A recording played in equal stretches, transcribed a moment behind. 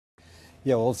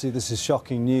Yeah, well, obviously this is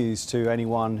shocking news to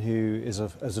anyone who is a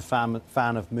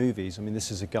fan of movies. I mean,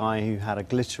 this is a guy who had a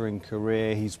glittering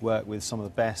career. He's worked with some of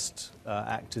the best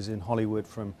actors in Hollywood,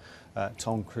 from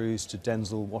Tom Cruise to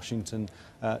Denzel Washington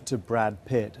to Brad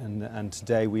Pitt. And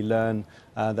today we learn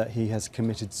that he has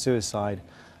committed suicide.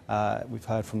 We've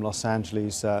heard from Los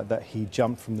Angeles that he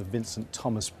jumped from the Vincent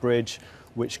Thomas Bridge,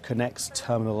 which connects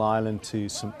Terminal Island to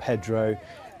San Pedro.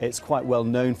 It's quite well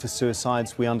known for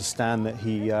suicides. We understand that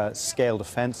he scaled a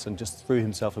fence and just threw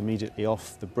himself immediately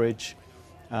off the bridge,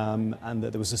 and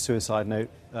that there was a suicide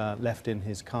note left in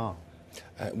his car.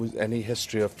 Was any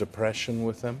history of depression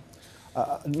with him?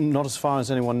 Not as far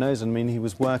as anyone knows. I mean, he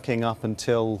was working up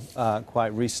until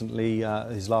quite recently.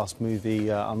 His last movie,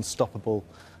 Unstoppable,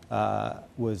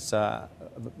 was,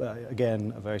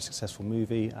 again, a very successful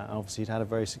movie. And obviously, he'd had a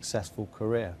very successful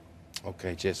career.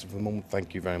 OK, Jason, for the moment,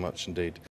 thank you very much indeed.